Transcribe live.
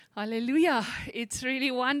Hallelujah. It's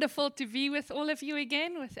really wonderful to be with all of you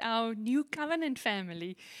again, with our new covenant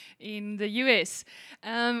family in the US.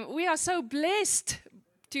 We are so blessed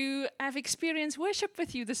to have experienced worship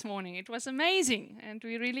with you this morning. It was amazing, and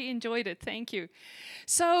we really enjoyed it. Thank you.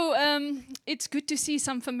 So it's good to see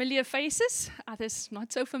some familiar faces, others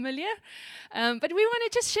not so familiar. But we want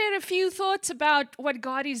to just share a few thoughts about what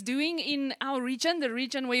God is doing in our region, the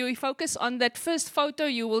region where we focus on. That first photo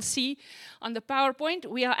you will see on the PowerPoint.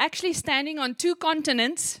 We are actually standing on two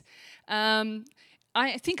continents.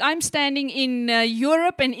 I think I'm standing in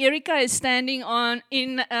Europe, and Erika is standing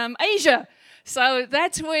in Asia. So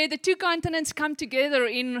that's where the two continents come together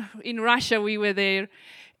in Russia. We were there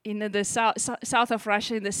in the south of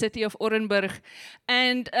Russia, in the city of Orenburg.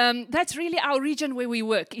 And that's really our region where we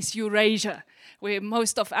work, is Eurasia, where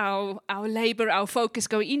most of our labor, our focus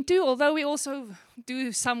go into, although we also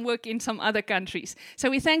do some work in some other countries.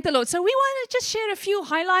 So we thank the Lord. So we want to just share a few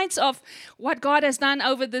highlights of what God has done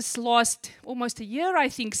over this last almost a year, I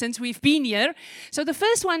think, since we've been here. So the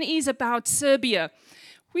first one is about Serbia.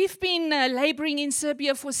 We've been laboring in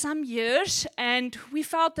Serbia for some years, and we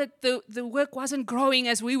felt that the work wasn't growing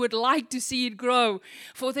as we would like to see it grow.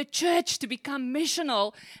 For the church to become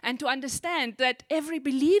missional and to understand that every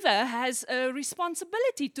believer has a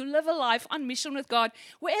responsibility to live a life on mission with God,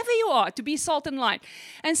 wherever you are, to be salt and light.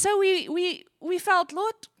 And so we felt,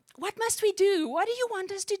 Lord, what must we do? What do you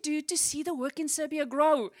want us to do to see the work in Serbia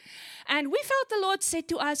grow? And we felt the Lord said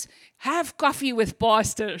to us, have coffee with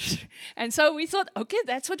pastors. And so we thought, okay,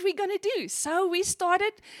 that's what we're going to do. So we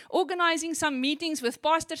started organizing some meetings with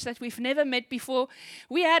pastors that we've never met before.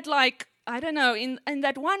 We had in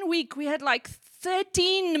that 1 week, we had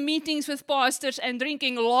 13 meetings with pastors and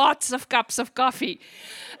drinking lots of cups of coffee.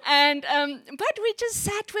 And but we just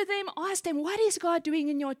sat with them, asked them, what is God doing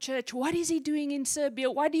in your church? What is He doing in Serbia?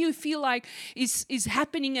 What do you feel like is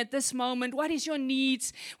happening at this moment? What is your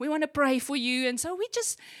needs? We want to pray for you. And so we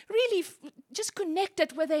just really just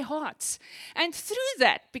connected with their hearts. And through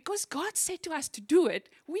that, because God said to us to do it,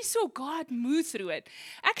 we saw God move through it.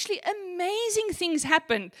 Actually, amazing things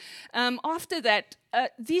happened after that.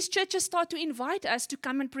 These churches start to invite us to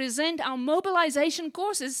come and present our mobilization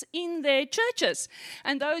courses in their churches.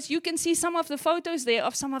 And those, you can see some of the photos there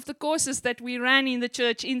of some of the courses that we ran in the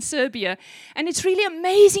church in Serbia. And it's really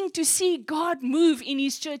amazing to see God move in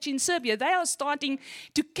His church in Serbia. They are starting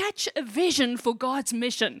to catch a vision for God's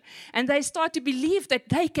mission. And they start to believe that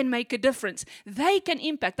they can make a difference. They can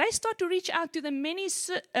impact. They start to reach out to the many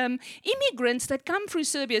immigrants that come through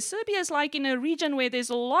Serbia. Serbia is like in a region where there's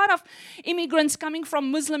a lot of immigrants coming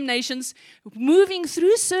from Muslim nations, moving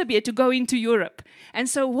through Serbia to go into Europe. And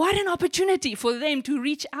so what an opportunity for them to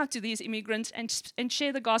reach out to these immigrants and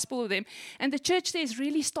share the gospel with them. And the church there is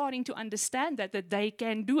really starting to understand that they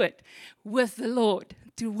can do it with the Lord,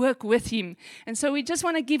 to work with Him. And so we just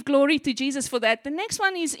want to give glory to Jesus for that. The next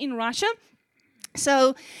one is in Russia.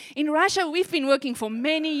 So in Russia, we've been working for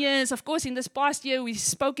many years. Of course, in this past year, we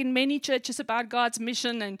spoke in many churches about God's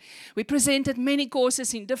mission, and we presented many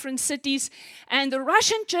courses in different cities. And the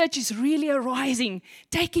Russian church is really arising,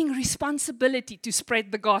 taking responsibility to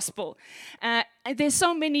spread the gospel. And there's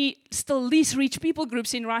so many still least reached people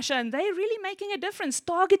groups in Russia, and they're really making a difference,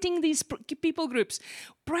 targeting these people groups,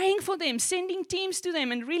 praying for them, sending teams to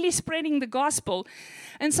them, and really spreading the gospel.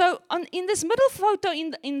 And so in this middle photo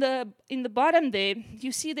in the bottom there,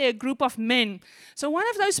 you see there a group of men. So one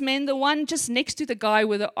of those men, the one just next to the guy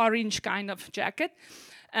with the orange kind of jacket,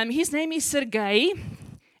 his name is Sergei,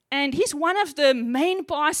 and he's one of the main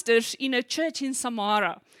pastors in a church in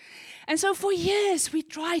Samara. And so for years, we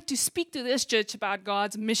tried to speak to this church about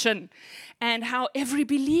God's mission and how every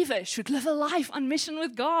believer should live a life on mission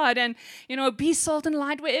with God and, be salt and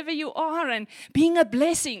light wherever you are and being a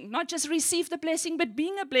blessing, not just receive the blessing, but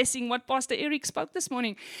being a blessing, what Pastor Eric spoke this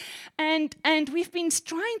morning. And we've been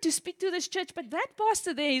trying to speak to this church, but that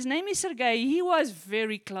pastor there, his name is Sergei, he was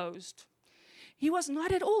very closed. He was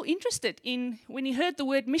not at all interested in, when he heard the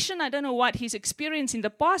word mission, I don't know what his experience in the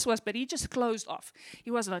past was, but he just closed off. He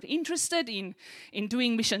was not interested in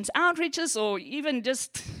doing missions outreaches or even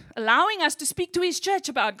just allowing us to speak to his church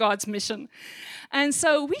about God's mission. And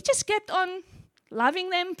so we just kept on loving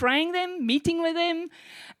them, praying them, meeting with them.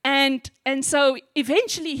 And so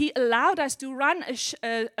eventually he allowed us to run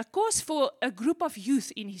a course for a group of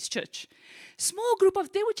youth in his church. Small group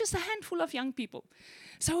they were just a handful of young people.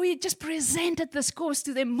 So we just presented this course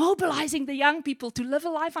to them, mobilizing the young people to live a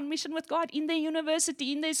life on mission with God in their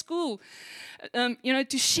university, in their school,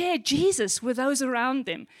 to share Jesus with those around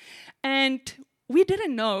them. And we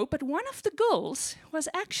didn't know, but one of the girls was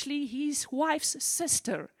actually his wife's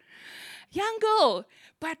sister. young girl.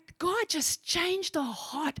 But God just changed her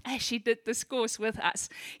heart as she did this course with us.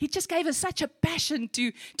 He just gave her such a passion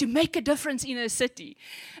to make a difference in her city.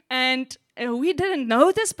 And we didn't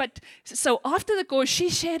know this, but so after the course, she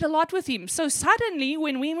shared a lot with him. So suddenly,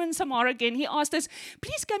 when we were in Samara again, he asked us,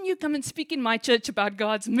 please can you come and speak in my church about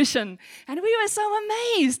God's mission? And we were so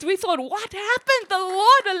amazed. We thought, what happened? The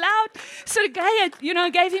Lord allowed Sergei,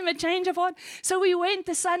 gave him a change of heart. So we went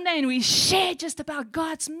this Sunday and we shared just about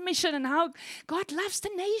God's mission and how God loves the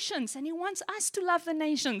nations and he wants us to love the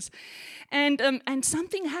nations. And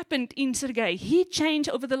something happened in Sergei. He changed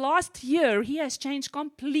over the last year. He has changed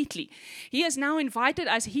completely. He has now invited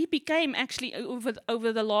us. He became actually,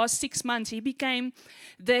 over the last 6 months, he became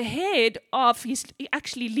the head of, he's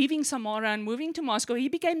actually leaving Samara and moving to Moscow. He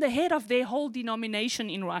became the head of their whole denomination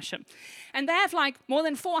in Russia. And they have like more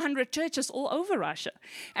than 400 churches all over Russia.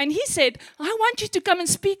 And he said, I want you to come and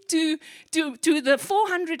speak to the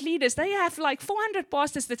 400 leaders. They have like 400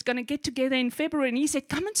 pastors that's going to get together in February. And he said,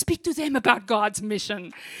 come and speak to them about God's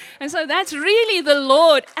mission. And so that's really the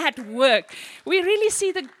Lord at work. We really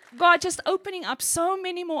see God just opening up so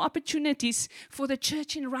many more opportunities for the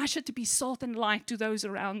church in Russia to be salt and light to those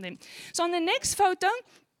around them. So on the next photo,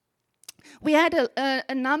 we had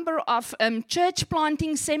a number of church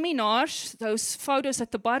planting seminars, those photos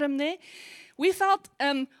at the bottom there. We felt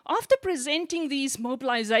after presenting these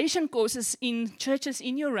mobilization courses in churches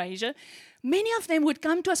in Eurasia, many of them would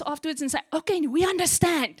come to us afterwards and say, okay, we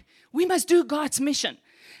understand. We must do God's mission.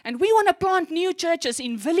 And we want to plant new churches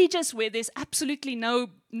in villages where there's absolutely no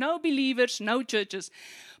believers, no churches.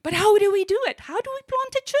 But how do we do it? How do we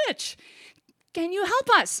plant a church? Can you help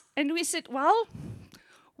us? And we said, well,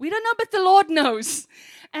 we don't know, but the Lord knows.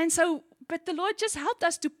 And so, but the Lord just helped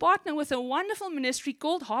us to partner with a wonderful ministry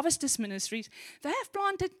called Harvesters Ministries. They have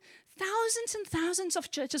planted thousands and thousands of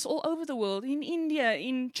churches all over the world, in India,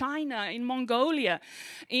 in China, in Mongolia,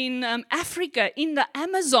 in Africa, in the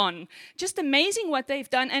Amazon. Just amazing what they've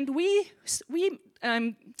done. And we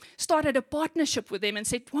started a partnership with them and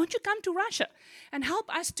said, won't you come to Russia and help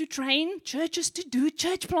us to train churches to do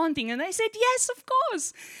church planting? And they said, yes, of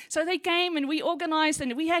course. So they came and we organized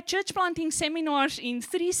and we had church planting seminars in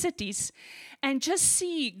 3 cities. And just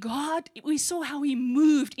see God, we saw how he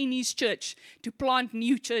moved in his church to plant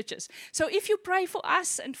new churches. So if you pray for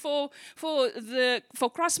us and for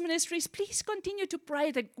Cross Ministries, please continue to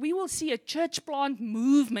pray that we will see a church plant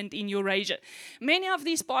movement in Eurasia. Many of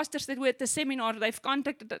these pastors that were at the seminar, they've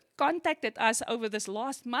contacted us over this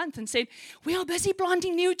last month and said, we are busy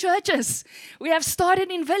planting new churches. We have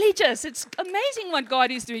started in villages. It's amazing what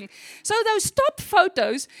God is doing. So those top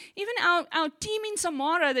photos, even our team in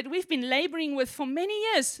Samara that we've been laboring with for many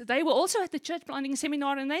years, they were also at the church planting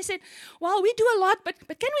seminar and they said, well, we do a lot, but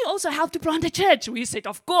can we also help to plant a church? We said,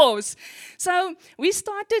 of course. So we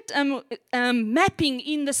started mapping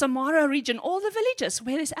in the Samara region all the villages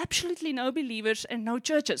where there's absolutely no believers and no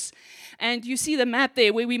churches. And you see the map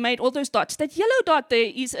there where we made all those dots. That yellow dot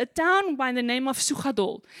there is a town by the name of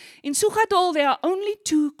Sukhadol. In Sukhadol, there are only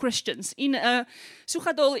 2 Christians.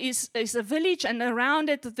 Sukhadol is a village, and around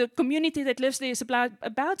it, the community that lives there is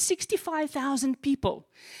about 65,000 people.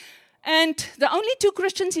 And the only 2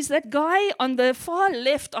 Christians is that guy on the far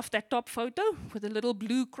left of that top photo with a little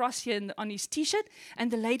blue cross here on his t-shirt and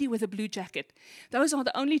the lady with a blue jacket. Those are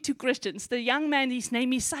the only 2 Christians. The young man, his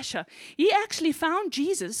name is Sasha. He actually found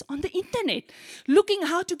Jesus on the internet, looking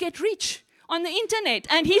how to get rich on the internet,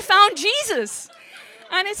 and he found Jesus.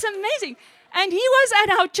 And it's amazing. And he was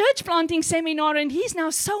at our church planting seminar, and he's now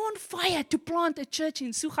so on fire to plant a church in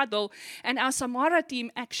Sukhadol. And our Samara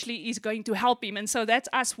team actually is going to help him. And so that's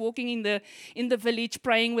us walking in the village,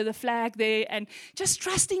 praying with a flag there, and just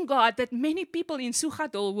trusting God that many people in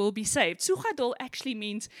Sukhadol will be saved. Sukhadol actually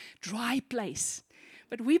means dry place.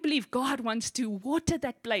 But we believe God wants to water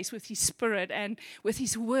that place with his spirit and with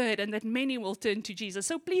his word, and that many will turn to Jesus.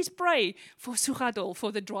 So please pray for Sukhadol,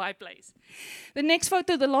 for the dry place. The next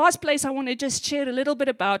photo, the last place I want to just share a little bit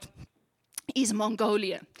about is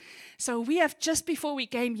Mongolia. So we have, just before we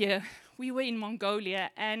came here, we were in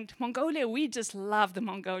Mongolia, and Mongolia, we just love the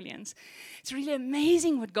Mongolians. It's really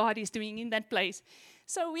amazing what God is doing in that place.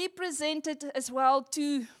 So we presented as well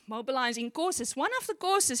 2 mobilizing courses. One of the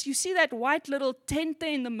courses, you see that white little tent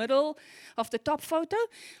there in the middle of the top photo?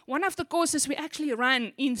 One of the courses we actually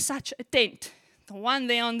ran in such a tent. the one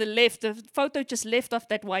there on the left, the photo just left of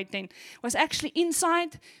that white tent, was actually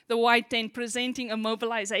inside the white tent presenting a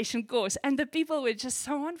mobilization course. And the people were just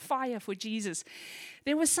so on fire for Jesus.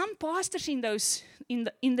 There were some pastors in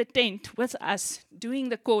the tent with us doing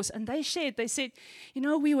the course, and they said,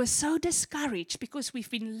 we were so discouraged because we've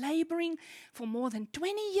been laboring for more than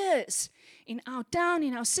 20 years in our town,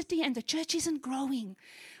 in our city, and the church isn't growing.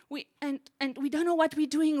 And we don't know what we're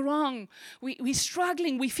doing wrong. We're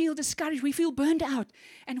struggling. We feel discouraged. We feel burned out.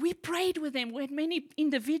 And we prayed with them. We had many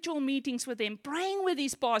individual meetings with them, praying with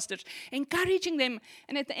these pastors, encouraging them.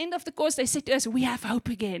 And at the end of the course, they said to us, we have hope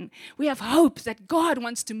again. We have hope that God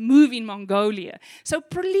wants to move in Mongolia. So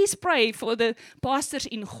please pray for the pastors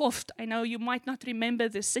in Khoft. I know you might not remember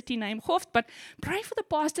the city name Khoft, but pray for the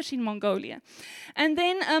pastors in Mongolia. And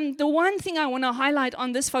then the one thing I want to highlight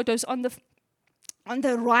on this photo is on the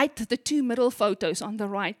right, the two middle photos on the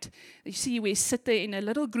right, you see we sit there in a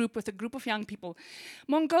little group with a group of young people.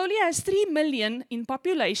 Mongolia has 3 million in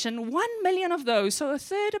population. 1 million of those, so a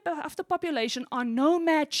third of the population, are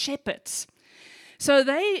nomad shepherds. So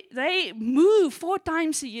they move 4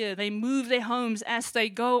 times a year. They move their homes as they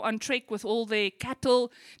go on trek with all their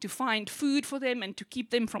cattle to find food for them and to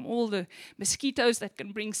keep them from all the mosquitoes that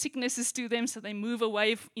can bring sicknesses to them. So they move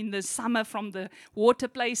away in the summer from the water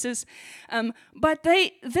places. But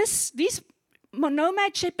these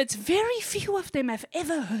nomad shepherds, very few of them have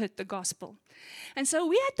ever heard the gospel. And so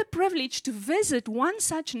we had the privilege to visit one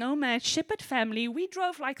such nomad shepherd family. We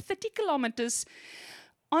drove like 30 kilometers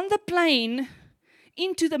on the plain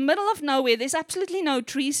into the middle of nowhere. There's absolutely no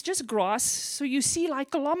trees, just grass. So you see like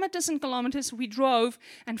kilometers and kilometers. We drove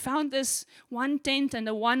and found this one tent and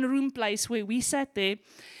a one-room place where we sat there.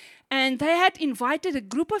 And they had invited a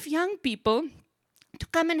group of young people to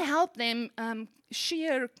come and help them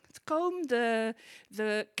comb the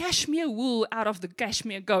cashmere wool out of the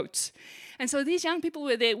cashmere goats. And so these young people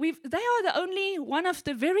were there. They are the only one of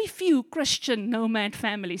the very few Christian nomad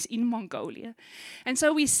families in Mongolia. And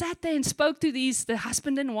so we sat there and spoke to the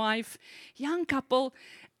husband and wife, young couple.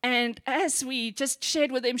 And as we just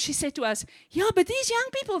shared with them, she said to us, but these young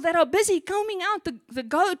people that are busy combing out the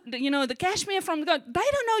goat, the cashmere from the goat, they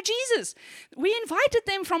don't know Jesus. We invited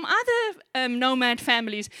them from other nomad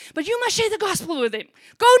families, but you must share the gospel with them.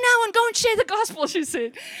 Go now and go and share the gospel, she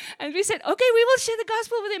said. And we said, okay, we will share the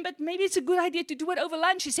gospel with them, but maybe it's a good idea to do it over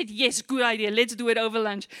lunch. She said, yes, good idea, let's do it over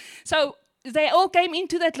lunch. So they all came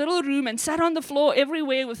into that little room and sat on the floor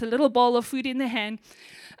everywhere with a little bowl of food in their hand.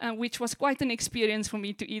 Which was quite an experience for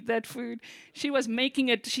me to eat that food. She was making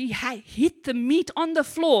it, she hit the meat on the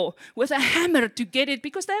floor with a hammer to get it,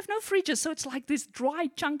 because they have no fridges, so it's like this dry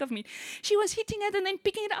chunk of meat. She was hitting it and then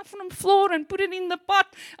picking it up from the floor and put it in the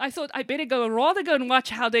pot. I thought I better rather go and watch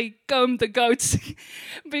how they comb the goats,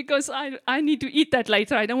 because I need to eat that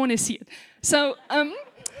later. I don't want to see it.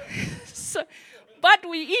 But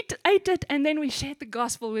we ate it, and then we shared the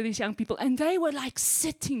gospel with these young people, and they were like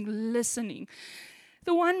sitting, listening.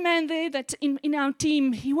 The one man there that's in our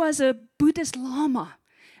team, he was a Buddhist Lama.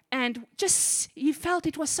 And he felt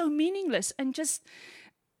it was so meaningless. And just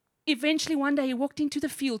eventually one day he walked into the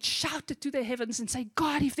field, shouted to the heavens and said,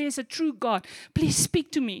 God, if there's a true God, please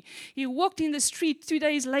speak to me. He walked in the street 2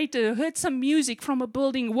 days later, heard some music from a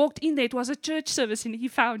building, walked in there. It was a church service and he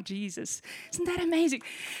found Jesus. Isn't that amazing?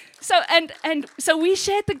 So we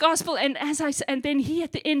shared the gospel, and then he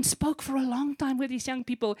at the end spoke for a long time with these young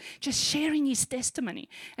people, just sharing his testimony.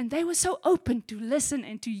 And they were so open to listen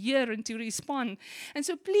and to hear and to respond. And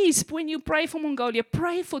so please, when you pray for Mongolia,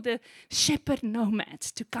 pray for the shepherd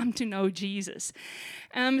nomads to come to know Jesus.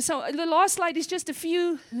 So the last slide is just a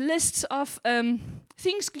few lists of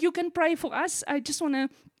things you can pray for us. I just want to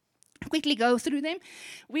quickly go through them.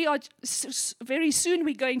 We are very soon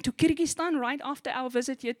we're going to Kyrgyzstan right after our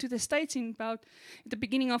visit here to the States in about the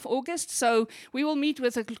beginning of August. So we will meet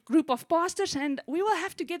with a group of pastors and we will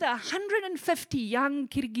have together 150 young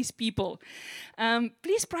Kyrgyz people.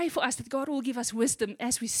 Please pray for us that God will give us wisdom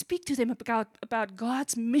as we speak to them about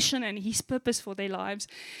God's mission and His purpose for their lives.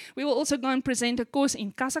 We will also go and present a course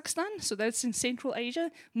in Kazakhstan, so that's in Central Asia.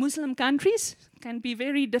 Muslim countries can be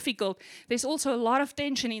very difficult. There's also a lot of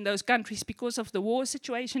tension in those countries because of the war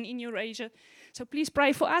situation in Eurasia. So please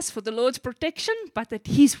pray for us, for the Lord's protection, but that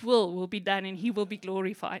His will be done and He will be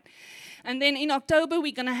glorified. And then in October,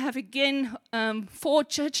 we're going to have again 4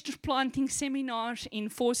 church planting seminars in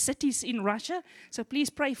 4 cities in Russia. So please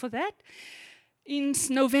pray for that. In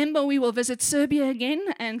November, we will visit Serbia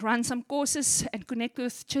again and run some courses and connect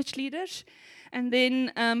with church leaders. And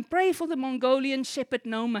then pray for the Mongolian shepherd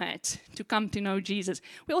nomads to come to know Jesus.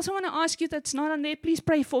 We also want to ask you that's not on there, please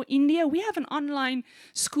pray for India. We have an online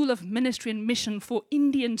school of ministry and mission for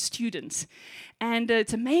Indian students. And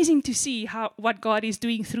it's amazing to see what God is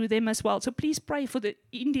doing through them as well. So please pray for the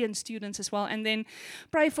Indian students as well. And then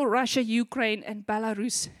pray for Russia, Ukraine, and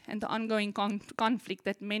Belarus and the ongoing conflict,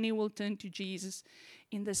 that many will turn to Jesus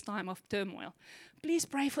in this time of turmoil. Please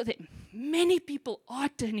pray for them. Many people are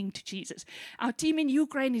turning to Jesus. Our team in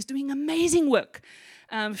Ukraine is doing amazing work,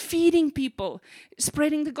 feeding people,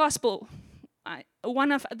 spreading the gospel.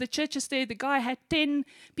 One of the churches there, the guy had 10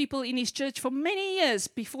 people in his church for many years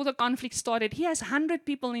before the conflict started. He has 100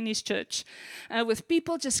 people in his church, with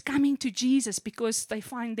people just coming to Jesus because they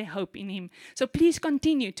find their hope in him. So please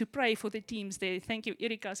continue to pray for the teams there. Thank you,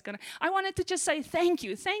 Erika. I wanted to just say thank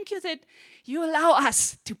you. Thank you that you allow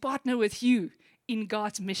us to partner with you in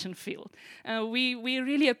God's mission field. We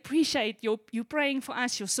really appreciate you praying for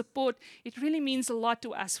us, your support. It really means a lot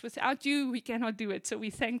to us. Without you, we cannot do it. So we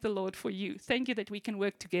thank the Lord for you. Thank you that we can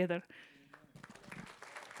work together.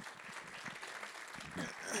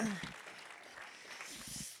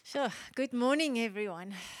 Sure. Good morning,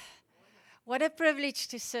 everyone. What a privilege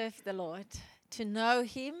to serve the Lord, to know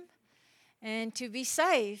Him, and to be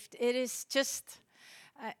saved. It is just,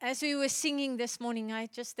 as we were singing this morning, I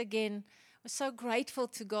just again was so grateful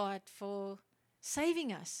to God for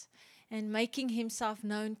saving us and making Himself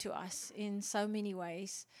known to us in so many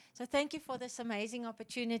ways. So thank you for this amazing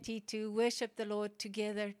opportunity to worship the Lord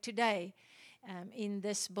together today in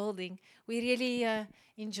this building. We really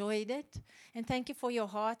enjoyed it. And thank you for your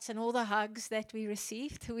hearts and all the hugs that we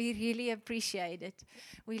received. We really appreciate it.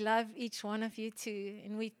 We love each one of you too.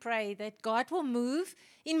 And we pray that God will move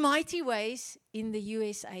in mighty ways in the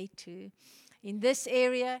USA too, in this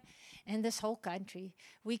area and this whole country.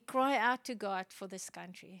 We cry out to God for this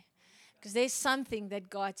country because there's something that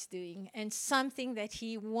God's doing and something that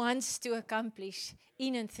He wants to accomplish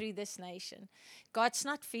in and through this nation. God's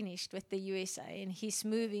not finished with the USA and He's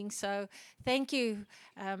moving. So thank you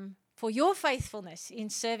for your faithfulness in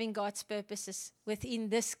serving God's purposes within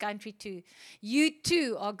this country too. You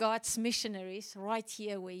too are God's missionaries right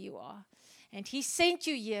here where you are. And He sent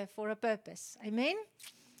you here for a purpose. Amen?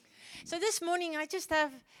 So this morning, I just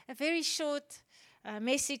have a very short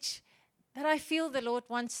message that I feel the Lord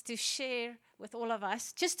wants to share with all of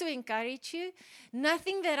us, just to encourage you.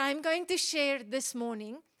 Nothing that I'm going to share this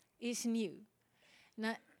morning is new.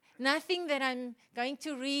 Nothing that I'm going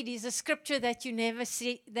to read is a scripture that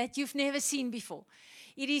you've never seen before.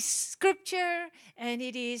 It is scripture and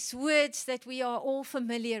it is words that we are all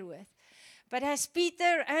familiar with. But as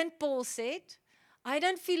Peter and Paul said, I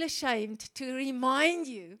don't feel ashamed to remind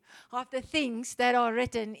you of the things that are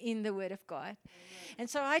written in the Word of God. Amen. And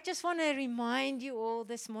so I just want to remind you all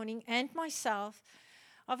this morning and myself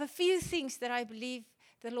of a few things that I believe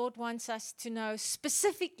the Lord wants us to know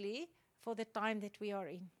specifically for the time that we are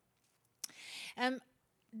in.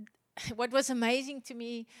 What was amazing to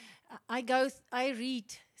me, I read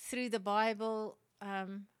through the Bible.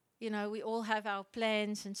 We all have our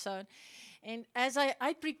plans and so on. And as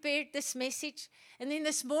I prepared this message, and then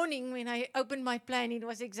this morning when I opened my plan, it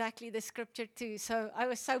was exactly the scripture too. So I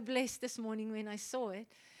was so blessed this morning when I saw it.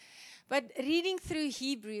 But reading through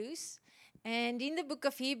Hebrews, and in the book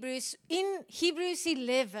of Hebrews, in Hebrews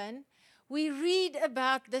 11, we read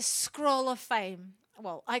about the scroll of fame.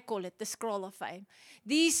 Well, I call it the scroll of fame.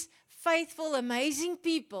 These faithful, amazing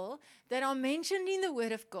people that are mentioned in the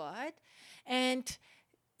Word of God. And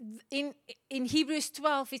in Hebrews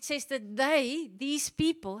 12, it says that these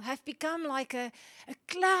people, have become like a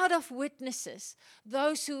cloud of witnesses,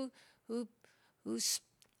 those who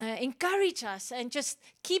encourage us and just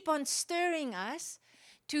keep on stirring us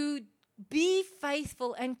to be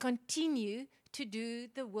faithful and continue to do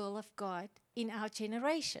the will of God in our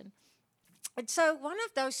generation. And so one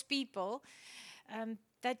of those people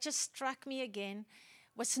that just struck me again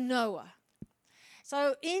was Noah.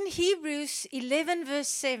 So in Hebrews 11 verse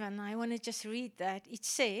 7, I want to just read that. It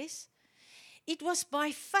says, "It was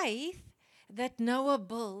by faith that Noah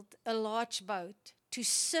built a large boat to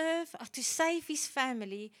save his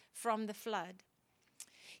family from the flood.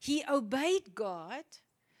 He obeyed God,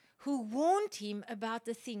 who warned him about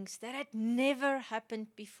the things that had never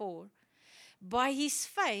happened before. By his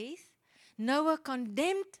faith, Noah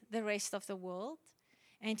condemned the rest of the world,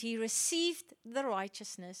 and he received the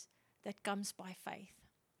righteousness that comes by faith."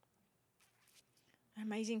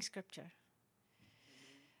 Amazing scripture.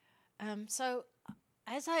 So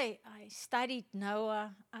as I studied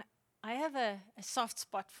Noah, I have a soft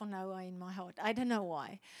spot for Noah in my heart. I don't know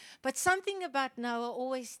why. But something about Noah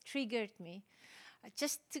always triggered me.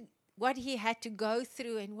 Just to what he had to go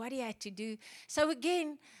through and what he had to do. So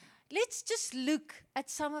again, let's just look at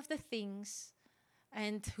some of the things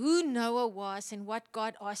and who Noah was and what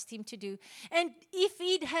God asked him to do. And if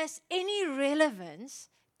it has any relevance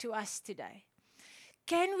to us today.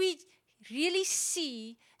 Can we really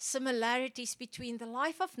see similarities between the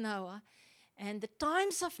life of Noah and the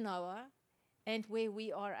times of Noah and where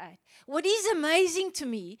we are at? What is amazing to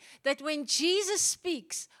me, that when Jesus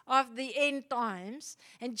speaks of the end times,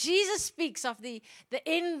 and Jesus speaks of the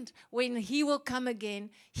end when he will come again,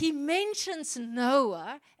 he mentions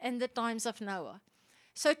Noah and the times of Noah.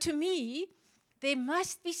 So to me, there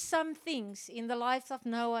must be some things in the life of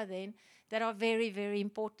Noah then that are very, very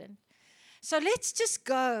important. So let's just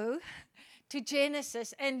go to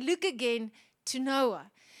Genesis and look again to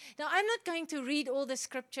Noah. Now, I'm not going to read all the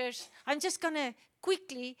scriptures. I'm just going to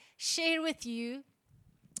quickly share with you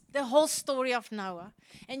the whole story of Noah.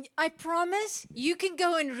 And I promise you can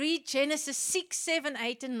go and read Genesis 6, 7,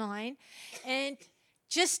 8, and 9 and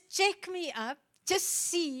just check me up. Just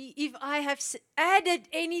see if I have added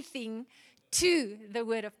anything to the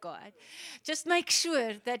Word of God. Just make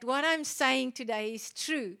sure that what I'm saying today is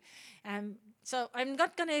true. So I'm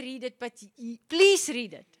not going to read it, but please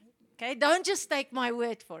read it. Okay? Don't just take my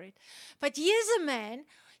word for it. But here's a man,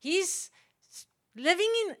 he's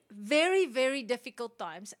living in very, very difficult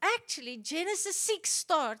times. Actually, Genesis 6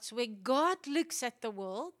 starts where God looks at the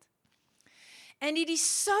world, and it is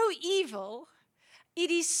so evil, it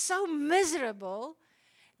is so miserable,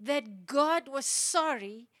 that God was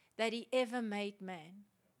sorry that he ever made man.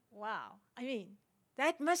 Wow. I mean,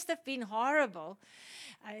 that must have been horrible.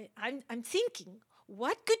 I'm thinking,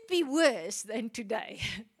 what could be worse than today?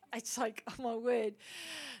 It's like, oh my word.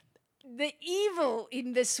 The evil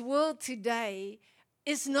in this world today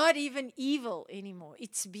is not even evil anymore.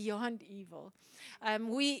 It's beyond evil.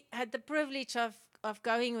 We had the privilege of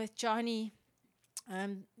going with Johnny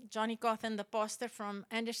Cawthon, the pastor from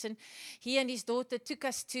Anderson. He and his daughter took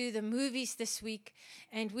us to the movies this week,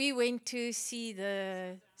 and we went to see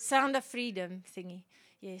the Sound of Freedom thingy.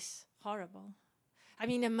 Yes, horrible. I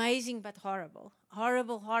mean, amazing, but horrible.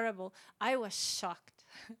 Horrible, horrible. I was shocked.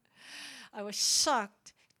 I was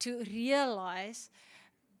shocked to realize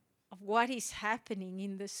of what is happening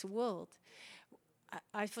in this world.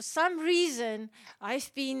 For some reason,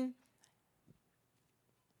 I've been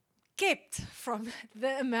kept from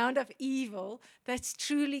the amount of evil that's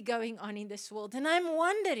truly going on in this world. And I'm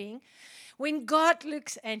wondering, when God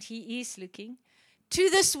looks, and he is looking, to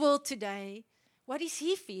this world today, what is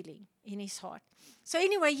he feeling in his heart? So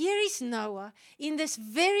anyway, here is Noah in this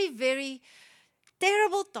very, very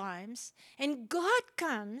terrible times, and God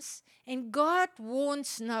comes and God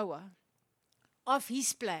warns Noah of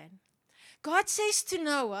his plan. God says to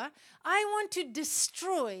Noah, I want to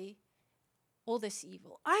destroy all this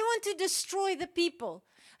evil. I want to destroy the people.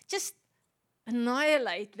 Just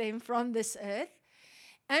annihilate them from this earth.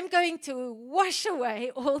 I'm going to wash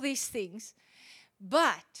away all these things.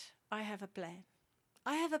 But I have a plan.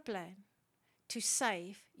 I have a plan to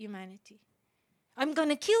save humanity. I'm going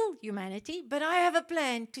to kill humanity, but I have a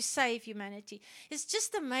plan to save humanity. It's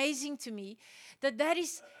just amazing to me that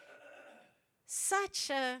is such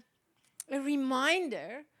a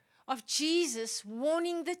reminder of Jesus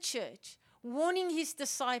warning the church, warning his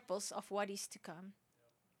disciples of what is to come.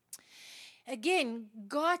 Again,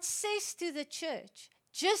 God says to the church,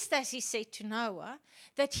 just as he said to Noah,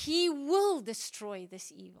 that he will destroy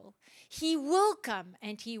this evil. He will come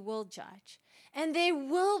and he will judge. And there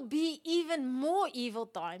will be even more evil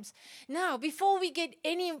times. Now, before we get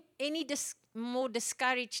any more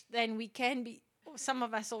discouraged than we can be, some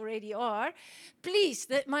of us already are, please,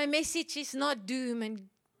 that my message is not doom and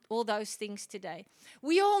all those things today.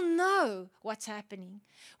 We all know what's happening.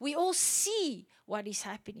 We all see what is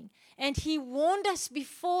happening. And he warned us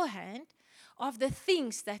beforehand of the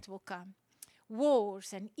things that will come.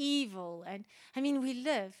 Wars and evil. And I mean, we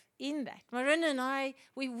live in that. Marinda and I,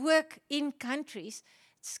 we work in countries.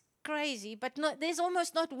 It's crazy, but there's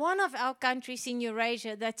almost not one of our countries in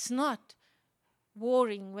Eurasia that's not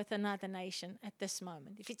warring with another nation at this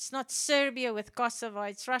moment. If it's not Serbia with Kosovo,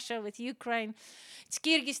 it's Russia with Ukraine, it's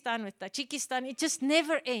Kyrgyzstan with Tajikistan. It just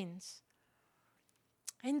never ends.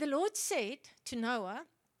 And the Lord said to Noah,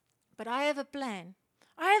 but I have a plan.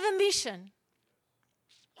 I have a mission.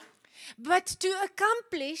 But to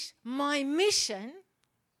accomplish my mission,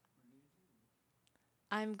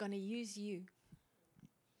 I'm going to use you.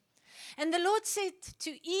 And the Lord said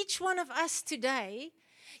to each one of us today,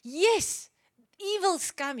 yes,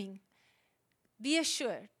 evil's coming. Be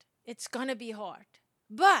assured, it's going to be hard.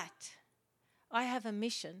 But I have a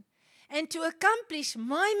mission. And to accomplish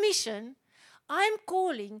my mission, I'm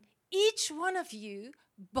calling each one of you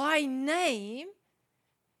by name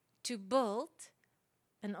to build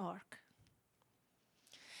an ark.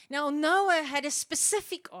 Now, Noah had a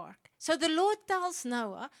specific ark. So the Lord tells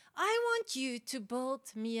Noah, I want you to build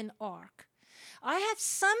me an ark. I have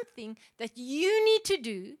something that you need to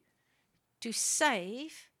do to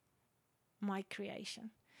save my creation.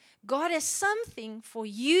 God has something for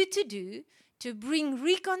you to do to bring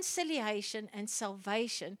reconciliation and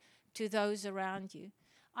salvation to those around you.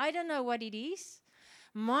 I don't know what it is.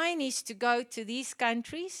 Mine is to go to these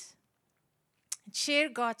countries and share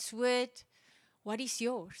God's word. What is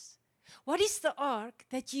yours? What is the ark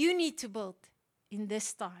that you need to build in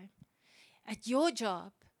this time? At your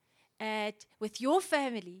job, with your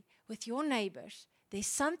family, with your neighbors, there's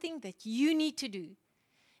something that you need to do.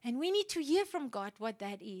 And we need to hear from God what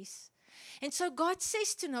that is. And so God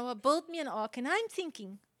says to Noah, build me an ark. And I'm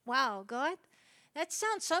thinking, wow, God, that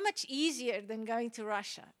sounds so much easier than going to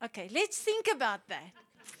Russia. Okay, let's think about that.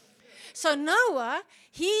 So Noah,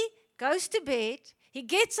 he goes to bed. He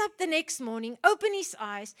gets up the next morning, opens his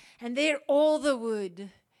eyes, and there all the wood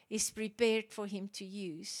is prepared for him to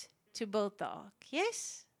use to build the ark.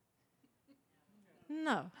 Yes?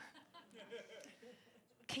 No.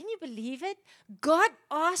 Can you believe it? God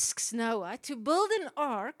asks Noah to build an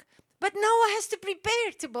ark, but Noah has to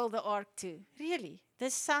prepare to build the ark too. Really?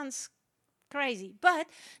 This sounds crazy. But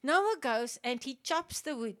Noah goes and he chops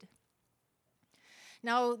the wood.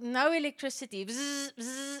 Now, no electricity. Bzz,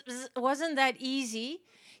 bzz, bzz. Wasn't that easy.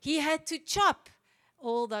 He had to chop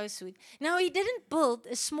all those wood. Now, he didn't build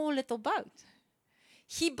a small little boat.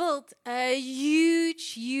 He built a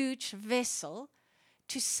huge, huge vessel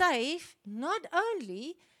to save not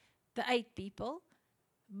only the 8 people,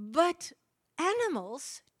 but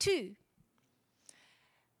animals too.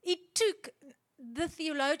 It took, the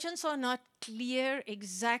theologians are not clear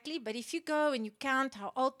exactly, but if you go and you count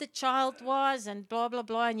how old the child was and blah, blah,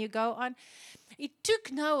 blah, and you go on, it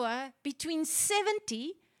took Noah between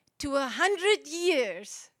 70 to 100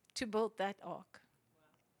 years to build that ark.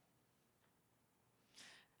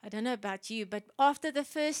 I don't know about you, but after the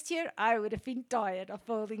first year, I would have been tired of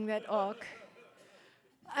building that ark.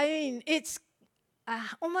 I mean, it's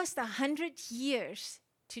almost 100 years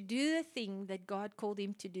to do the thing that God called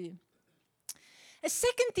him to do. A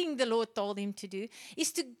second thing the Lord told him to do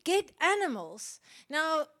is to get animals.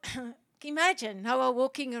 Now, imagine Noah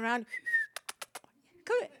walking around.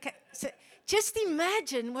 So just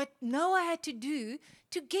imagine what Noah had to do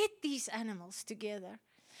to get these animals together.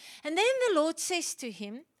 And then the Lord says to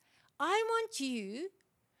him, I want you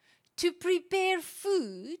to prepare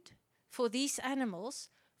food for these animals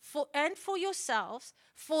and for yourselves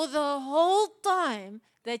for the whole time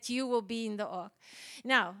that you will be in the ark.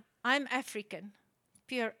 Now, I'm African,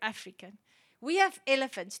 pure African. We have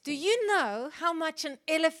elephants. Do you know how much an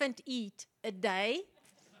elephant eats a day?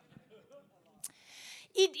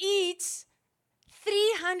 It eats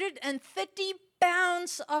 330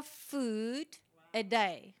 pounds of food a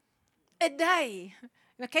day. A day.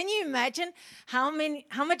 Now, can you imagine how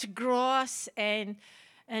much grass and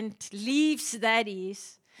leaves that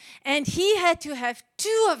is? And he had to have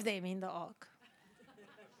 2 of them in the ark.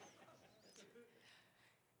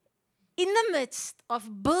 In the midst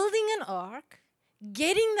of building an ark,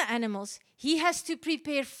 getting the animals, he has to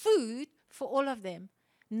prepare food for all of them.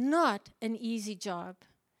 Not an easy job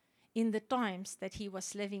in the times that he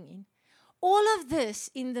was living in. All of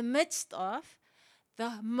this in the midst of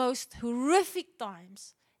the most horrific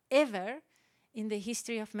times ever in the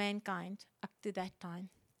history of mankind up to that time.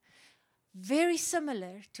 Very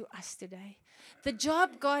similar to us today. The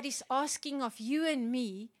job God is asking of you and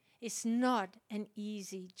me is not an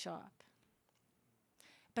easy job.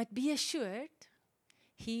 But be assured,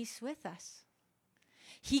 He's with us.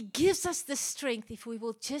 He gives us the strength if we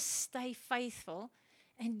will just stay faithful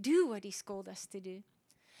and do what He's called us to do.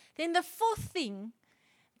 Then the fourth thing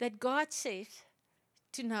that God says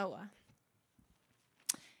to Noah,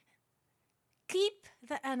 keep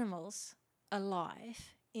the animals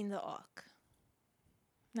alive in the ark.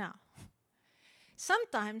 Now,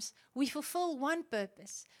 sometimes we fulfill one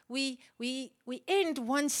purpose. We end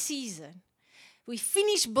one season. We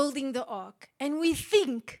finish building the ark and we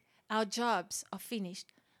think our jobs are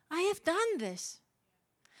finished. I have done this.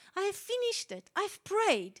 I have finished it. I've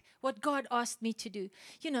prayed what God asked me to do,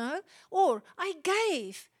 or I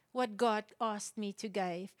gave what God asked me to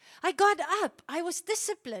give. I got up. I was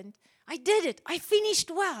disciplined. I did it. I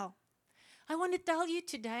finished well. I want to tell you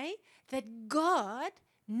today that God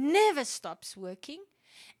never stops working,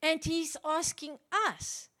 and He's asking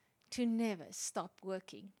us to never stop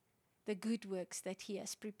working. the good works that He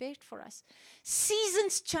has prepared for us.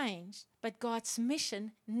 Seasons change, but God's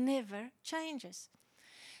mission never changes.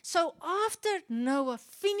 So after Noah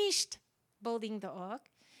finished building the ark,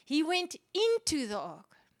 he went into the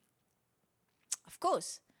ark. Of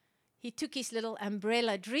course, he took his little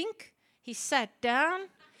umbrella drink, he sat down,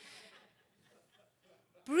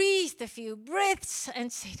 breathed a few breaths,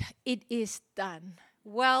 and said, "It is done.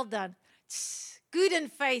 Well done. Good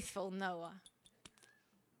and faithful, Noah."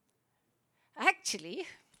 Actually,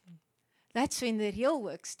 that's when the real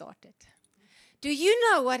work started. Do you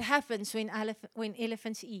know what happens when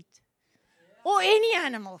elephants eat? Or any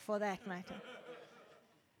animal for that matter.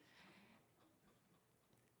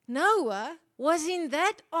 Noah was in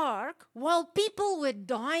that ark while people were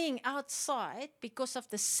dying outside because of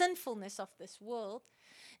the sinfulness of this world.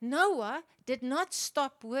 Noah did not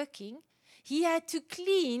stop working. He had to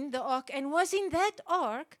clean the ark and was in that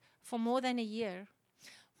ark for more than a year.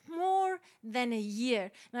 More than a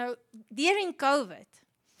year. Now, during COVID,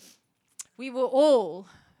 we were all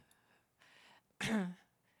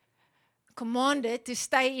commanded to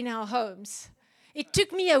stay in our homes. It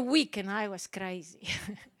took me a week and I was crazy.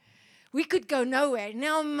 We could go nowhere.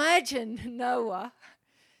 Now imagine Noah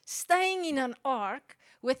staying in an ark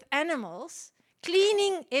with animals,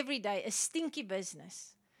 cleaning every day, a stinky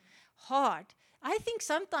business. Hard. I think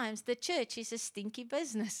sometimes the church is a stinky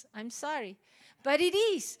business. I'm sorry. But it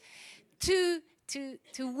is. To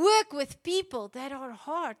work with people that are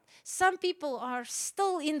hard. Some people are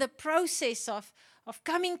still in the process of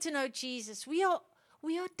coming to know Jesus. We are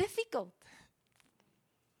difficult.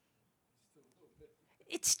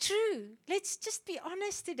 It's true. Let's just be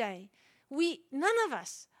honest today. None of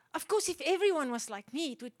us. Of course, if everyone was like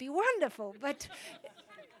me, it would be wonderful. But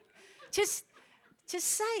just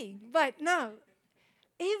saying. But no,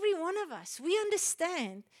 every one of us, we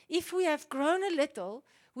understand. If we have grown a little,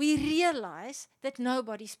 we realize that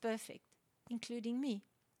nobody's perfect, including me.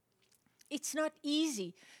 It's not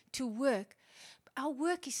easy to work. Our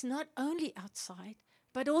work is not only outside,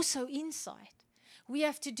 but also inside. We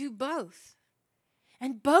have to do both.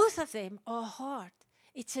 And both of them are hard.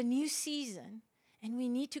 It's a new season, and we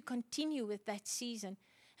need to continue with that season.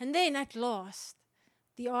 And then at last,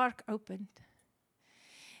 the ark opened,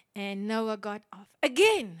 and Noah got off.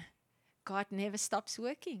 Again, God never stops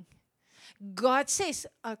working. God says,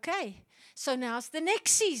 okay, so now's the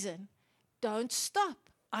next season. Don't stop.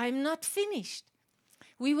 I'm not finished.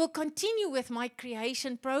 We will continue with my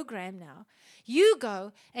creation program now. You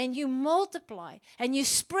go and you multiply and you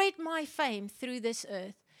spread my fame through this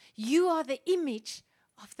earth. You are the image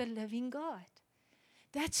of the living God.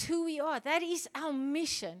 That's who we are. That is our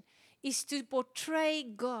mission, is to portray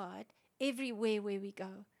God everywhere where we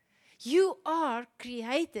go. You are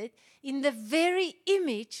created in the very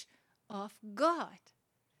image of God.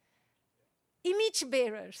 Image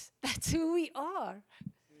bearers. That's who we are.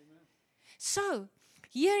 Amen. So,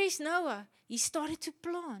 here is Noah. He started to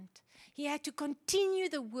plant. He had to continue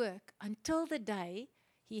the work until the day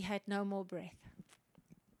he had no more breath.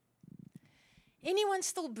 Anyone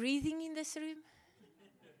still breathing in this room?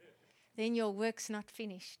 Then your work's not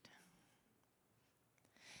finished.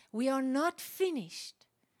 We are not finished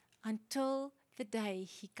until the day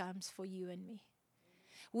He comes for you and me.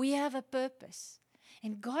 We have a purpose.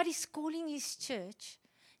 And God is calling His church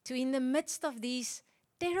to, in the midst of these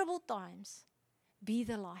terrible times, be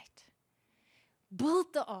the light.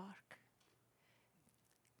 Build the ark.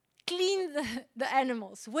 Clean the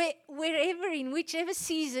animals. Wherever, in whichever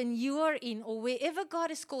season you are in, or wherever God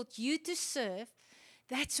has called you to serve,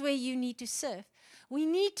 that's where you need to serve. We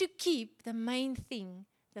need to keep the main thing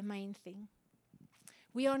the main thing.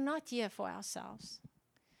 We are not here for ourselves.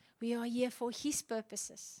 We are here for His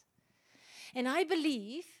purposes. And I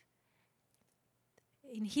believe,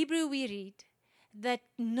 in Hebrew we read, that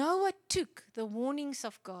Noah took the warnings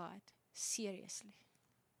of God seriously.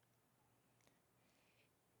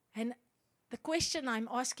 And the question I'm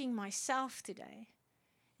asking myself today,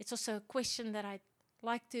 it's also a question that I'd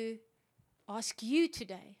like to ask you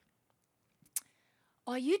today.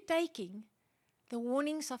 Are you taking the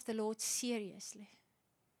warnings of the Lord seriously?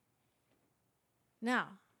 Now,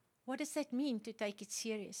 what does that mean, to take it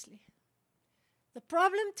seriously? The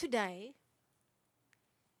problem today,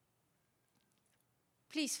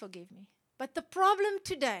 please forgive me, but the problem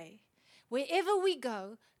today, wherever we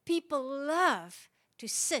go, people love to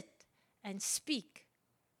sit and speak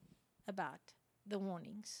about the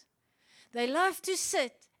warnings. They love to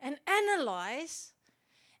sit and analyze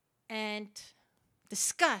and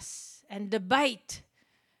discuss and debate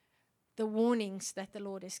the warnings that the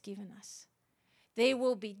Lord has given us. there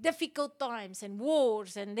will be difficult times and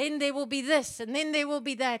wars, and then there will be this, and then there will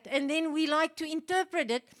be that. And then we like to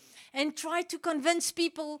interpret it and try to convince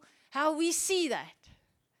people how we see that.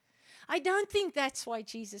 I don't think that's why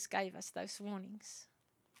Jesus gave us those warnings.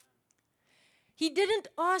 He didn't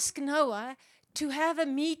ask Noah to have a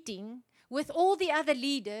meeting with all the other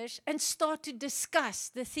leaders and start to discuss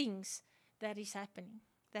the things that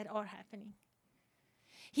are happening.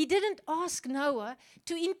 He didn't ask Noah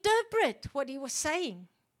to interpret what he was saying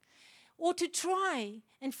or to try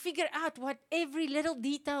and figure out what every little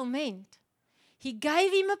detail meant. He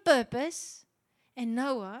gave him a purpose, and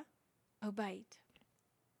Noah obeyed.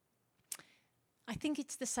 I think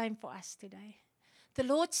it's the same for us today. The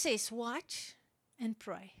Lord says, watch and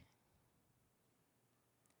pray.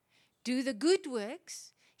 Do the good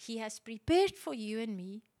works He has prepared for you and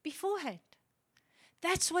me beforehand.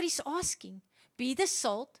 That's what He's asking. Be the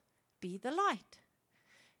salt, be the light.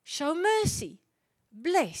 Show mercy,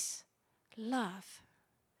 bless, love.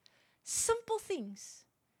 Simple things.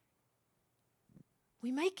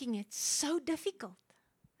 We're making it so difficult.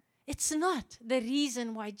 It's not the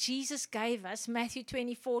reason why Jesus gave us Matthew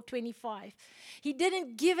 24:25. He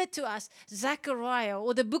didn't give it to us, Zechariah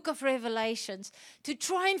or the book of Revelations, to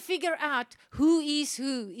try and figure out who is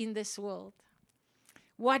who in this world.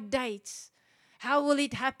 What dates? How will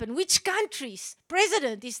it happen? Which country's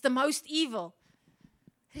president is the most evil?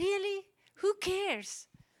 Really? Who cares?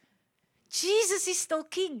 Jesus is still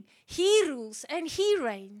king. He rules and He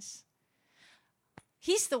reigns.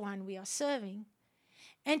 He's the one we are serving.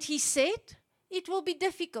 And He said, it will be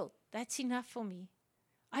difficult. That's enough for me.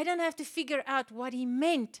 I don't have to figure out what He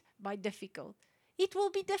meant by difficult. It will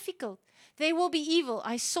be difficult. There will be evil.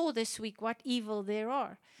 I saw this week what evil there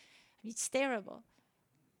are. It's terrible.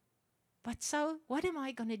 But so, what am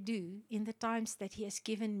I going to do in the times that He has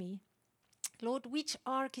given me? Lord, which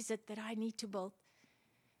ark is it that I need to build?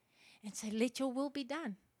 And say, let your will be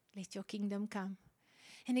done. Let your kingdom come.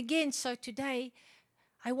 And again, so today,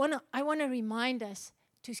 I want to remind us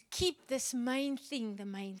to keep this main thing the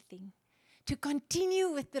main thing. To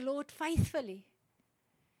continue with the Lord faithfully.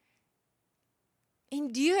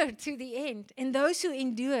 Endure to the end. And those who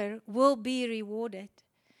endure will be rewarded.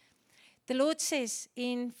 The Lord says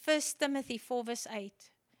in 1 Timothy 4 verse 8,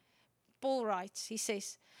 Paul writes, he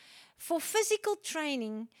says, for physical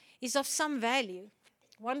training is of some value.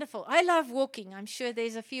 Wonderful. I love walking. I'm sure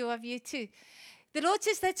there's a few of you too. The Lord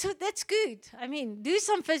says that's good. I mean, do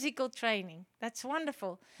some physical training. That's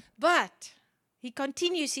wonderful. But, He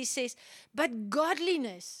continues, He says, but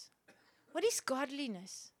godliness. What is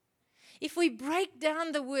godliness? If we break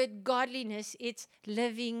down the word godliness, it's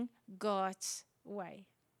living God's way.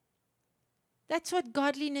 That's what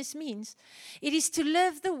godliness means. It is to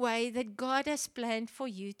live the way that God has planned for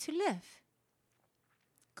you to live.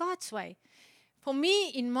 God's way. For me,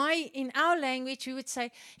 in our language, we would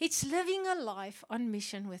say, it's living a life on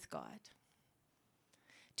mission with God.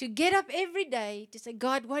 To get up every day to say,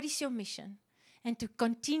 God, what is your mission? And to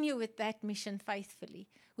continue with that mission faithfully,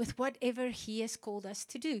 with whatever He has called us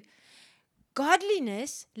to do.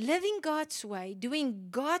 Godliness, living God's way, doing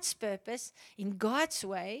God's purpose in God's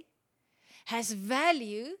way, has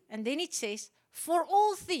value, and then it says, for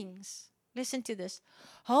all things. Listen to this.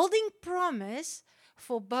 Holding promise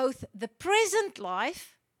for both the present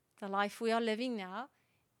life, the life we are living now,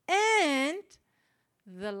 and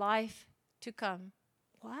the life to come.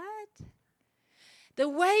 What? The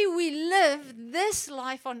way we live this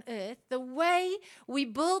life on earth, the way we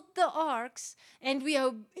build the arks and we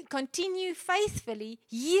continue faithfully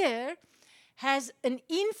here has an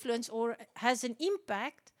influence or has an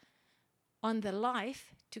impact on the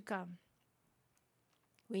life to come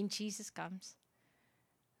when Jesus comes.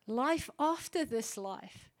 Life after this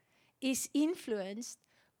life is influenced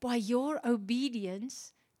by your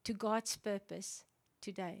obedience to God's purpose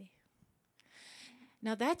today.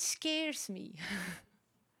 Now that scares me.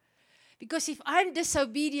 Because if I'm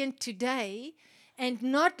disobedient today and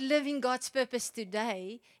not living God's purpose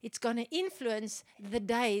today, it's going to influence the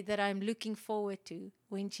day that I'm looking forward to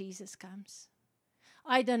when Jesus comes.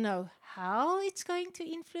 I don't know how it's going to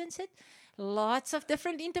influence it. Lots of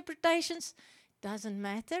different interpretations. Doesn't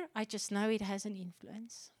matter. I just know it has an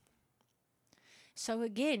influence. So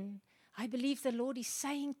again, I believe the Lord is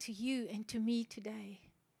saying to you and to me today,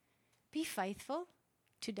 be faithful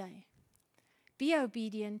today. Be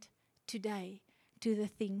obedient today to the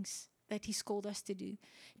things that He's called us to do.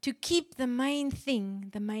 To keep the main thing,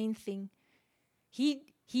 the main thing. He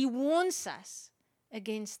warns us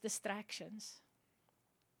against distractions.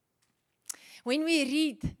 When we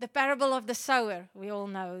read the parable of the sower, we all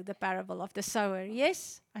know the parable of the sower,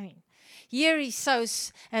 yes? I mean, here he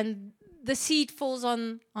sows, and the seed falls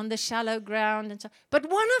on the shallow ground. And so, but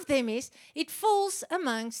one of them is, it falls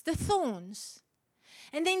amongst the thorns.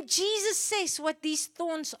 And then Jesus says what these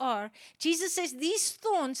thorns are. Jesus says these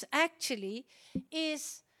thorns actually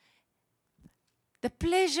is the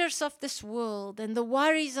pleasures of this world and the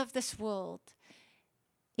worries of this world.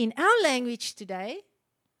 In our language today,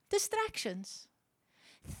 distractions.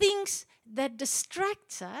 Things that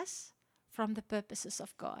distracts us from the purposes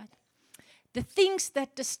of God. The things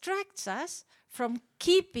that distracts us from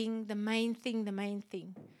keeping the main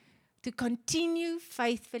thing. To continue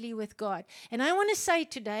faithfully with God. And I want to say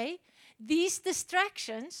today, these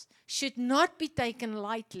distractions should not be taken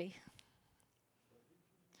lightly.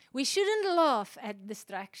 We shouldn't laugh at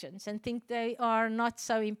distractions and think they are not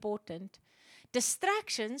so important.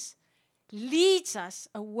 Distractions leads us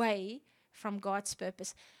away from God's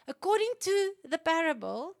purpose. According to the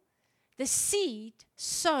parable, the seed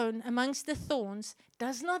sown amongst the thorns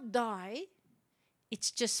does not die, it's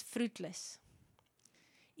just fruitless.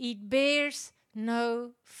 It bears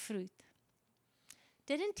no fruit.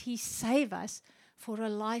 Didn't He save us for a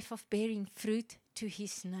life of bearing fruit to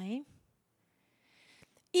His name?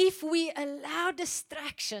 If we allow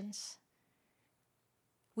distractions,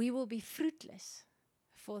 we will be fruitless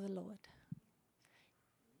for the Lord.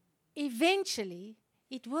 Eventually,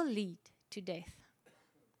 it will lead to death.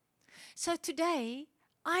 So today,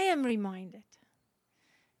 I am reminded,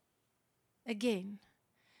 again,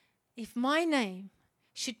 if my name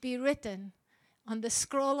should be written on the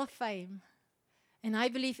scroll of fame, and I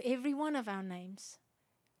believe every one of our names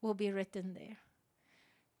will be written there,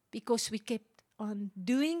 because we kept on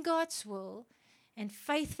doing God's will and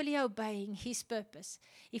faithfully obeying His purpose.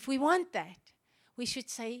 If we want that, we should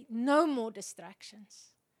say no more distractions.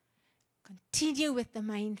 Continue with the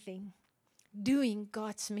main thing, doing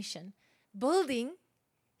God's mission, building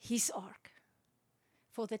His ark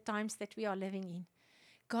for the times that we are living in.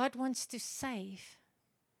 God wants to save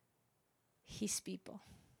His people.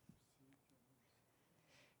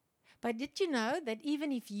 But did you know that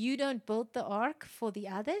even if you don't build the ark for the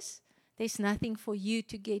others, there's nothing for you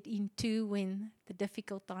to get into when the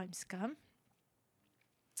difficult times come?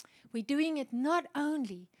 We're doing it not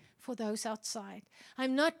only for those outside.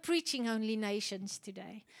 I'm not preaching only nations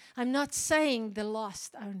today. I'm not saying the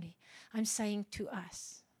lost only. I'm saying to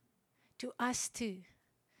us too.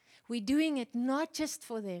 We're doing it not just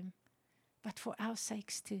for them, but for our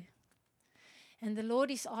sakes too. And the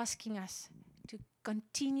Lord is asking us to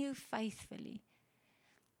continue faithfully.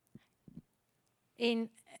 In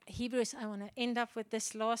Hebrews, I want to end up with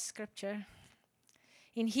this last scripture.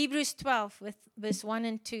 In Hebrews 12, with verse 1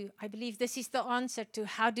 and 2, I believe this is the answer to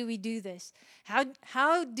how do we do this?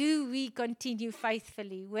 How do we continue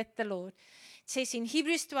faithfully with the Lord? It says in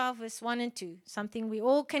Hebrews 12, verse 1 and 2, something we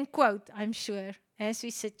all can quote, I'm sure, as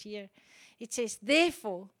we sit here. It says,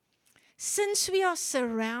 therefore, since we are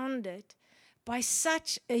surrounded by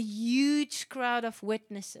such a huge crowd of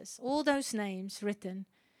witnesses, all those names written,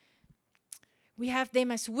 we have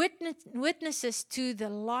them as witnesses to the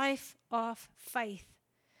life of faith.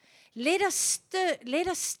 Let us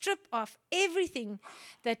strip off everything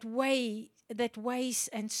that weighs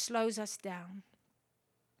and slows us down.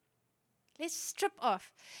 Let's strip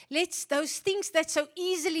off. Those things that so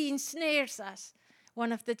easily ensnares us,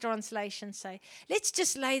 one of the translations say. Let's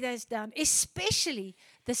just lay those down, especially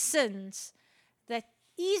the sins that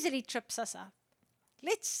easily trips us up.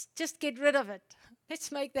 Let's just get rid of it. Let's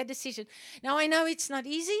make that decision. Now I know it's not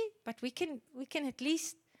easy, but we can at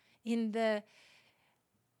least in the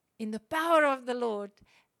power of the Lord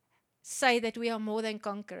say that we are more than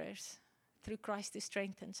conquerors through Christ who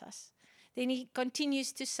strengthens us. Then he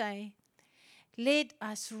continues to say, let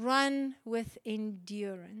us run with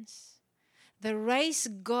endurance the race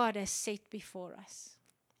God has set before us.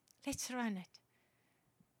 Let's run it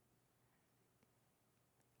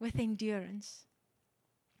with endurance.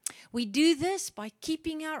 We do this by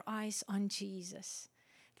keeping our eyes on Jesus,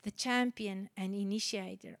 the champion and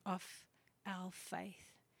initiator of our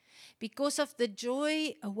faith. Because of the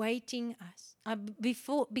joy awaiting us,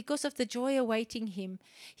 because of the joy awaiting him,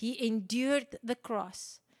 he endured the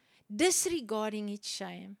cross, disregarding its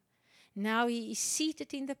shame. Now he is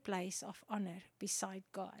seated in the place of honor beside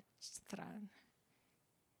God's throne.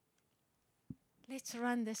 Let's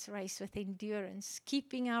run this race with endurance,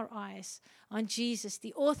 keeping our eyes on Jesus,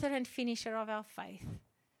 the author and finisher of our faith.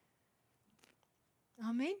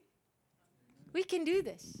 Amen? We can do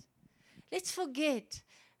this. Let's forget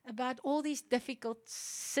about all these difficult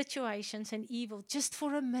situations and evil just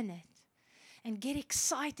for a minute and get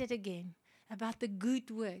excited again about the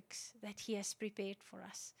good works that he has prepared for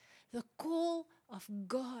us. The call of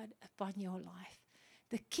God upon your life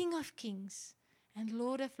the King of Kings and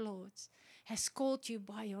Lord of Lords, has called you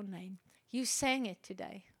by your name. You sang it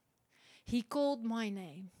today. He called my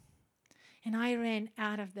name, and I ran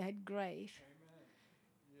out of that grave.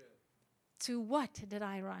 To what did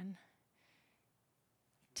I run?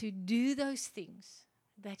 To do those things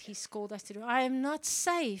that He's called us to do. I am not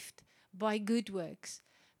saved by good works,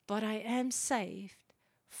 but I am saved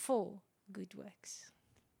for good works.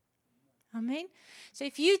 Amen. So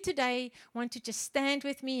if you today want to just stand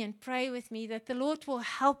with me and pray with me that the Lord will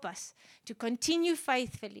help us to continue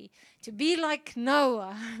faithfully, to be like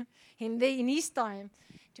Noah in his time,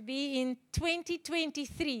 to be in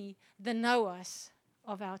 2023 the Noahs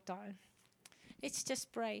of our time. Let's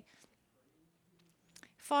just pray.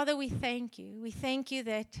 Father, we thank you. We thank you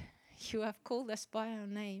that you have called us by our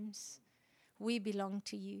names. We belong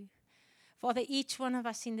to you. Father, each one of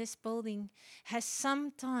us in this building has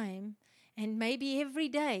some time, and maybe every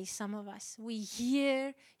day, some of us, we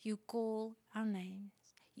hear you call our names.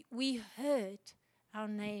 We heard our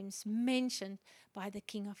names mentioned by the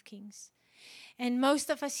King of Kings. And most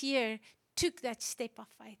of us here took that step of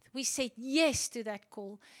faith. We said yes to that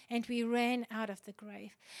call, and we ran out of the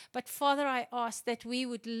grave. But Father, I ask that we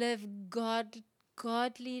would live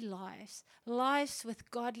godly lives, lives with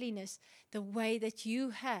godliness, the way that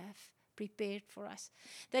you have prepared for us.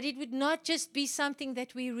 That it would not just be something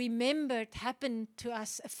that we remembered happened to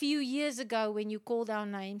us a few years ago when you called our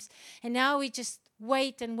names, and now we just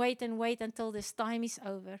wait and wait and wait until this time is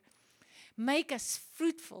over. Make us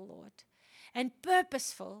fruitful, Lord, and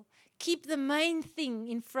purposeful. Keep the main thing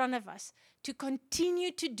in front of us, to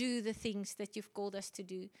continue to do the things that you've called us to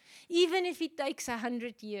do, even if it takes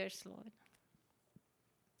 100 years, Lord.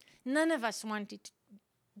 None of us want it to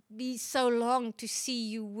be so long to see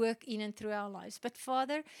you work in and through our lives. But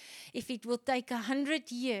Father, if it will take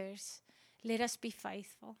 100 years, let us be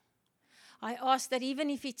faithful. I ask that even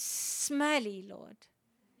if it's smelly, Lord,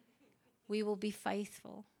 we will be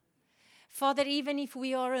faithful. Father, even if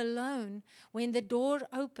we are alone, when the door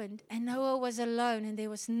opened and Noah was alone and there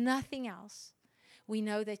was nothing else, we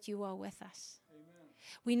know that you are with us. Amen.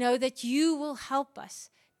 We know that you will help us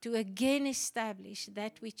to again establish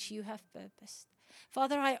that which you have purposed.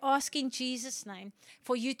 Father, I ask in Jesus' name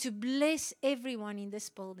for you to bless everyone in this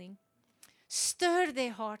building. Stir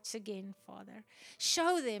their hearts again, Father.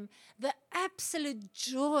 Show them the absolute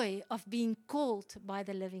joy of being called by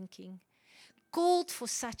the living King. Called for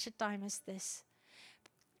such a time as this.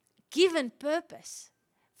 Given purpose.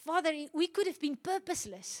 Father, we could have been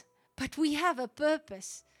purposeless, but we have a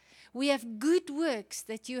purpose. We have good works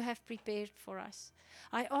that you have prepared for us.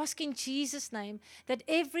 I ask in Jesus' name that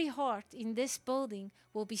every heart in this building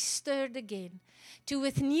will be stirred again to,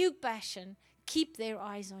 with new passion, keep their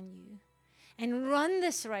eyes on you and run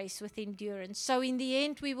this race with endurance. So in the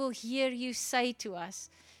end, we will hear you say to us,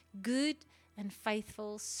 good and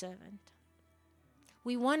faithful servant.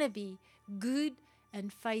 We want to be good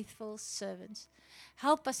and faithful servants.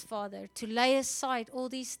 Help us, Father, to lay aside all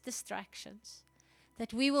these distractions,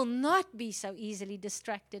 that we will not be so easily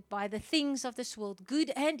distracted by the things of this world,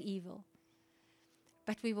 good and evil,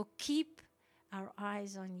 but we will keep our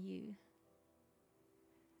eyes on you.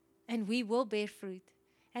 And we will bear fruit,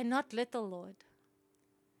 and not little, Lord.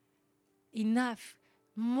 Enough,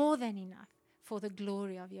 more than enough, for the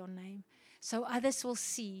glory of your name, so others will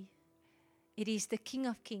see it is the King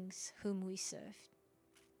of Kings whom we serve.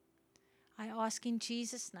 I ask in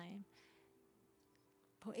Jesus' name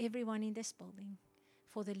for everyone in this building,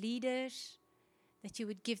 for the leaders, that you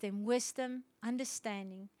would give them wisdom,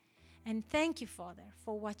 understanding, and thank you, Father,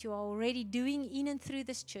 for what you are already doing in and through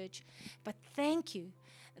this church. But thank you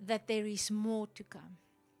that there is more to come.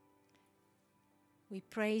 We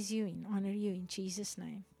praise you and honor you in Jesus'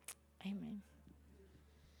 name. Amen.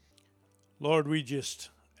 Lord, we just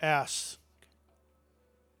ask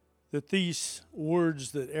that these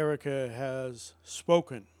words that Erika has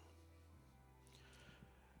spoken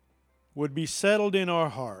would be settled in our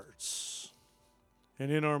hearts and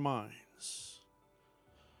in our minds.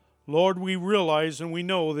 Lord, we realize and we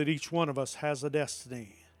know that each one of us has a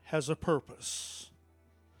destiny, has a purpose.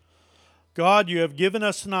 God, you have given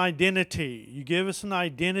us an identity. You give us an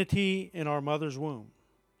identity in our mother's womb.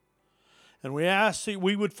 And we ask that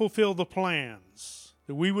we would fulfill the plans,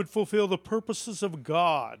 that we would fulfill the purposes of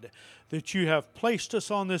God that you have placed us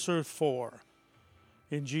on this earth for.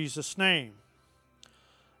 In Jesus' name.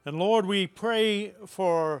 And Lord, we pray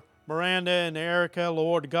for Miranda and Erika,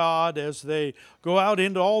 Lord God, as they go out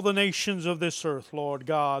into all the nations of this earth, Lord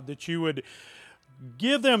God, that you would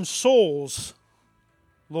give them souls,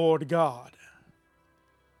 Lord God.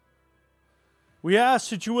 We ask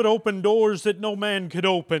that you would open doors that no man could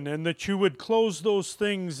open, and that you would close those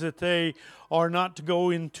things that they are not to go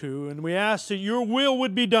into. And we ask that your will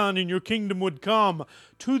would be done and your kingdom would come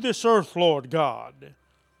to this earth, Lord God.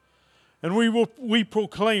 And we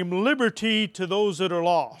proclaim liberty to those that are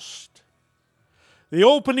lost, the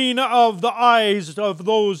opening of the eyes of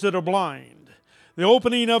those that are blind, the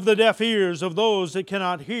opening of the deaf ears of those that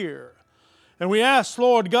cannot hear. And we ask,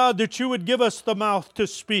 Lord God, that you would give us the mouth to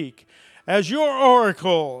speak as your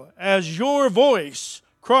oracle, as your voice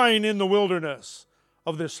crying in the wilderness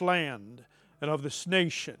of this land and of this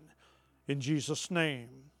nation, in Jesus' name.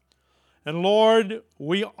 And Lord,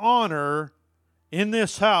 we honor in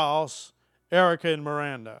this house Erika and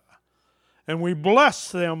Marinda. And we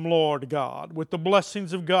bless them, Lord God, with the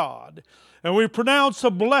blessings of God. And we pronounce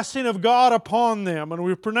a blessing of God upon them. And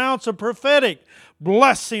we pronounce a prophetic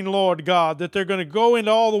blessing, Lord God, that they're going to go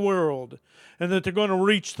into all the world and that they're going to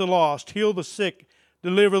reach the lost, heal the sick,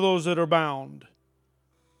 deliver those that are bound.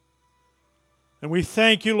 And we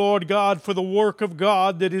thank you, Lord God, for the work of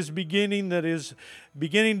God that is beginning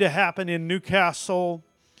to happen in Newcastle,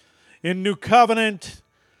 in New Covenant,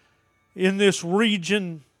 in this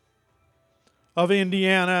region of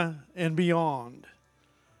Indiana and beyond.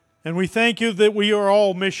 And we thank you that we are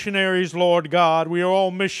all missionaries, Lord God. We are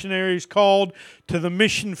all missionaries called to the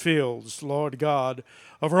mission fields, Lord God,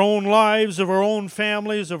 of our own lives, of our own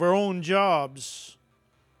families, of our own jobs,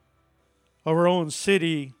 of our own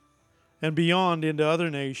city, and beyond into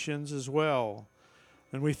other nations as well.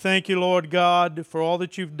 And we thank you, Lord God, for all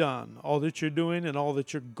that you've done, all that you're doing, and all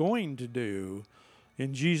that you're going to do.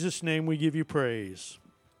 In Jesus' name we give you praise.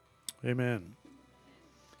 Amen.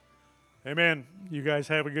 Amen. You guys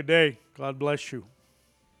have a good day. God bless you.